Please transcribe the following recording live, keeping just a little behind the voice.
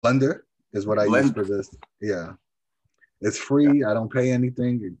Blender is what I use for Blender. this. Yeah, it's free. I don't pay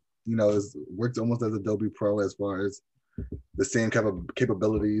anything. You know, it works almost as Adobe Pro as far as the same kind of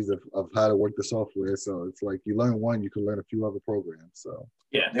capabilities of how to work the software. So it's like you learn one, you can learn a few other programs. So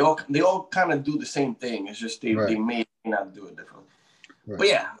Yeah, they all kind of do the same thing. It's just they right, may not do it differently. But right.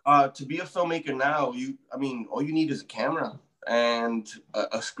 yeah, to be a filmmaker now, I mean, all you need is a camera and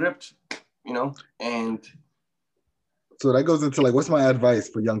a script, and So that goes into like, what's my advice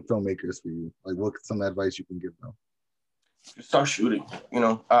for young filmmakers for you? Like, what's some advice you can give them? just start shooting.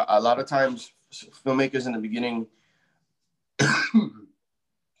 A lot of times filmmakers in the beginning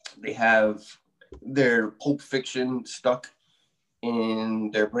they have their Pulp Fiction stuck in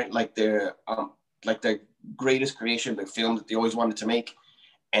their brain, like their greatest creation, the film that they always wanted to make,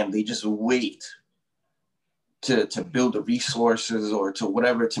 and they just wait to build the resources or to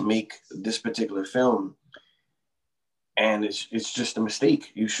whatever to make this particular film. And it's just a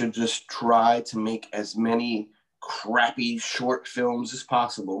mistake. You should just try to make as many crappy short films as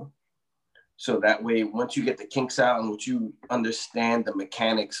possible. So that way, once you get the kinks out and once you understand the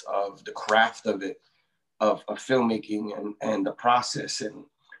mechanics of the craft of it, of filmmaking and the process and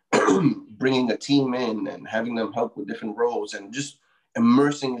bringing a team in and having them help with different roles and just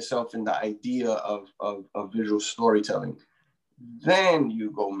immersing yourself in the idea of visual storytelling, then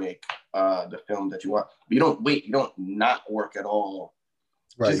you go make the film that you want. But you don't wait. You don't not work at all.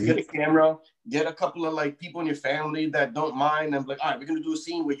 Right. Just get a camera, get a couple of like people in your family that don't mind, and like, all right, we're gonna do a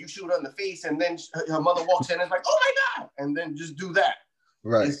scene where you shoot her in the face, and then her mother walks in and it's like, oh my god, and then just do that.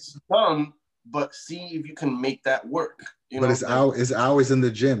 Right. It's dumb, but see if you can make that work. But it's hours in the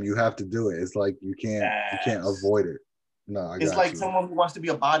gym. You have to do it. It's like you can't Yes. avoid it. No, I It's got like you. someone who wants to be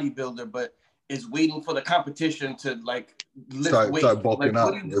a bodybuilder, but is waiting for the competition to like lift Start weight. bulking Like,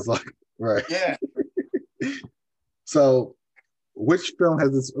 what are up. you It's doing? like right. Yeah. So which film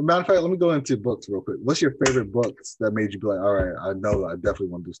has this? Matter of fact, let me go into books real quick. What's your favorite books that made you be like, all right, I know I definitely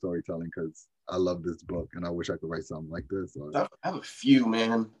want to do storytelling because I love this book and I wish I could write something like this? Or I have a few,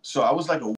 man. So I was like a